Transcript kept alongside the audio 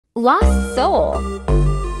Lost Soul.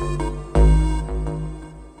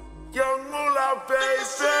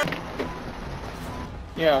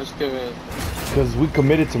 Yeah, let's do it. Because we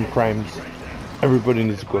committed some crimes. Everybody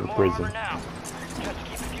needs to go to prison.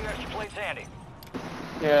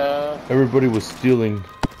 Yeah. Everybody was stealing.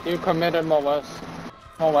 You committed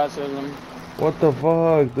molestism. What the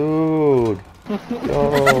fuck, dude?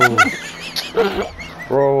 Yo.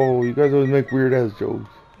 Bro, you guys always make weird ass jokes.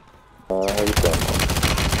 How you doing?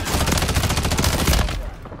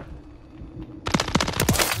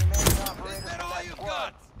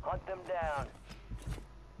 Hunt them down.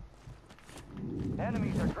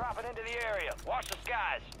 Enemies are dropping into the area. Watch the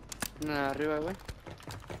skies. Nah, arriba, güey.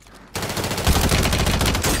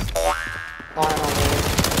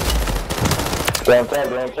 Down top.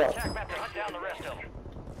 Attack map to hunt down the rest of them.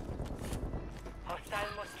 Hostile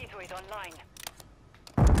mosquito is online.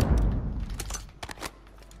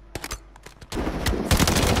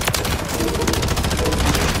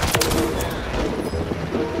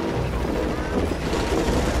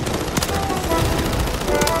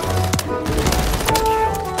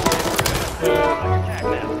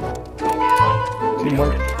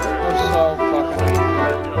 Teamwork. We're so fucking.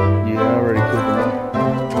 Yeah, I already killed them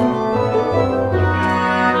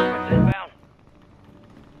Inbound.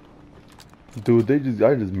 all. Dude,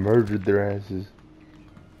 I just murdered their asses.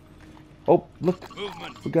 Oh, look.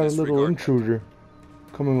 We got a little intruder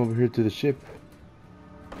coming over here to the ship.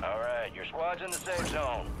 Alright, your squad's in the safe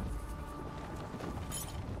zone.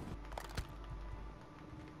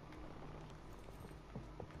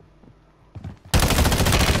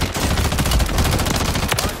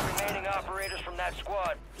 Remaining operators from that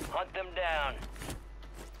squad. Hunt them down.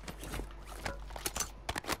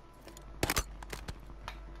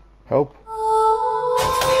 Help.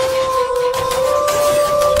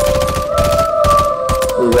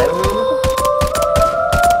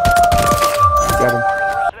 Got him.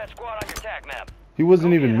 Rest of that squad on your attack map. He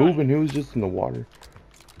wasn't even moving, he was just in the water.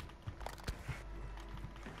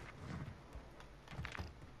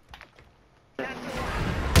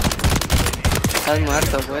 Estás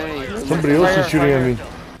muerto, güey. Somebody else is shooting at me.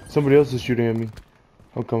 Somebody else is shooting at me.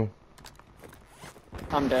 I'm coming.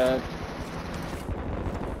 I'm dead.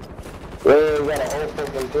 Wait, we got a whole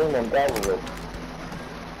fucking team on top of it.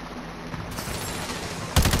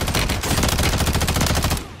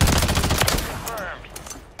 Confirmed.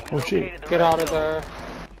 Oh shit. Get out of there.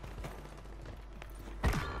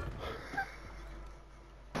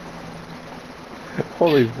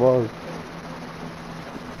 Holy fuck.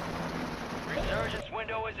 Resurgence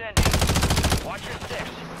window is ending. Watch your six.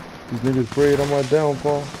 These niggas afraid of my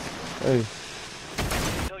downfall. Hey.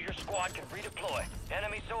 Until your squad can redeploy.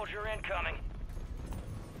 Enemy soldier incoming.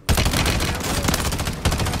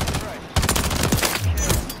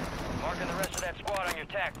 Marking the rest of that squad on your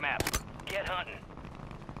attack map. Get hunting.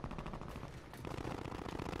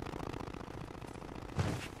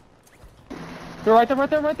 You're right there,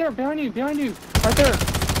 behind you, right there.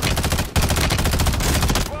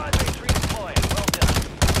 Squad mates redeploying. Well done.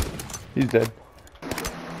 He's dead.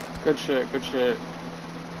 Good shit.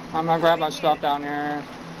 I'm gonna grab my stuff down here.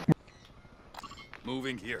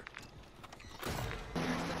 Moving here. Here's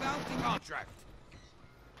the bounty contract.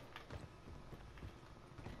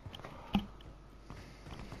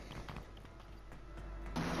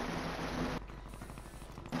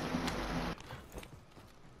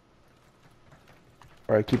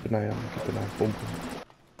 Alright, keep an eye on him. Keep an eye. Boom, boom.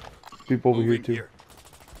 People over here Moving too.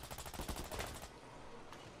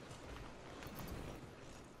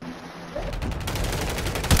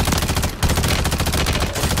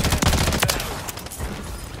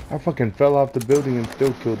 I fucking fell off the building and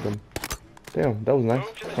still killed them. Damn, that was nice.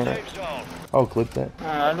 Move to the Alright, safe zone. I'll clip that.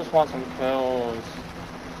 I just want some kills.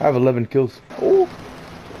 I have 11 kills. Oh,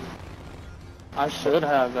 I should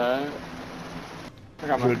have that. I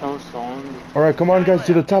got my Good. post on. alright, come on guys,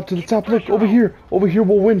 to the top, Look, over here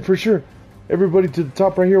we'll win for sure. Everybody to the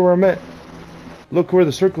top right here where I'm at. Look where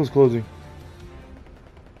the circle's closing.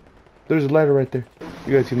 There's a ladder right there.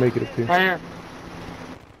 You guys can make it up here. Right here.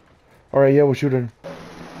 Alright, yeah, we'll shoot at him.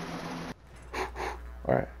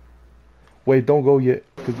 Alright. Wait, don't go yet,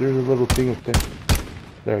 because there's a little thing up there.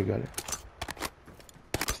 There, I got it.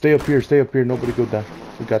 Stay up here, nobody go down.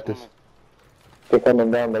 We got this. They're coming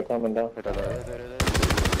down. You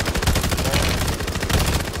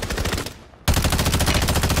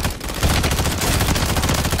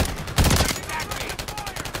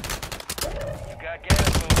got gas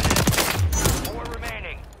moving in. 4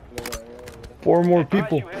 remaining. 4 more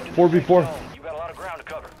people. Advise you head to the 4v4. safe zone. You got a lot of ground to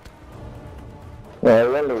cover. No, I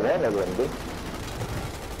really ran again, dude.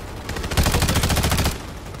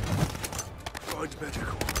 God, better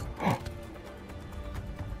go.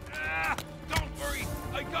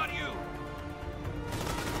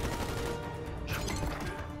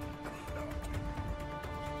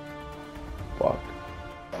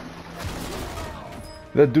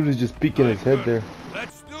 That dude is just peeking his head there.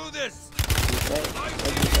 Let's do this.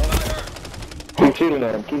 Keep shooting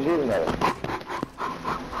at him. Keep shooting at him.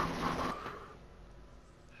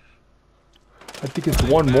 I think it's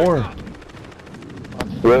one more.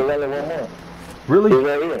 There's only one more. Really? He's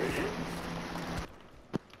right here.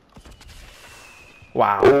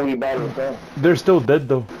 Wow. Oh, he by himself. They're still dead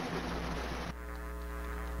though.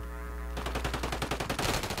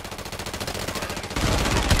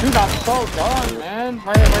 Dude, I'm so done, man.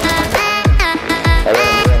 Right. I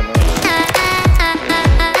got him.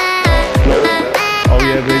 Oh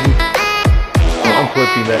yeah, baby. I'm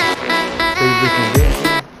clipping that.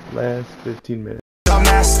 Last 15 minutes.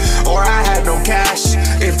 Dumbass, or I had no cash.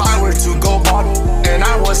 If I were to go bald and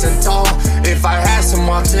I wasn't tall, if I had some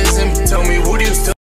autism, tell me would you still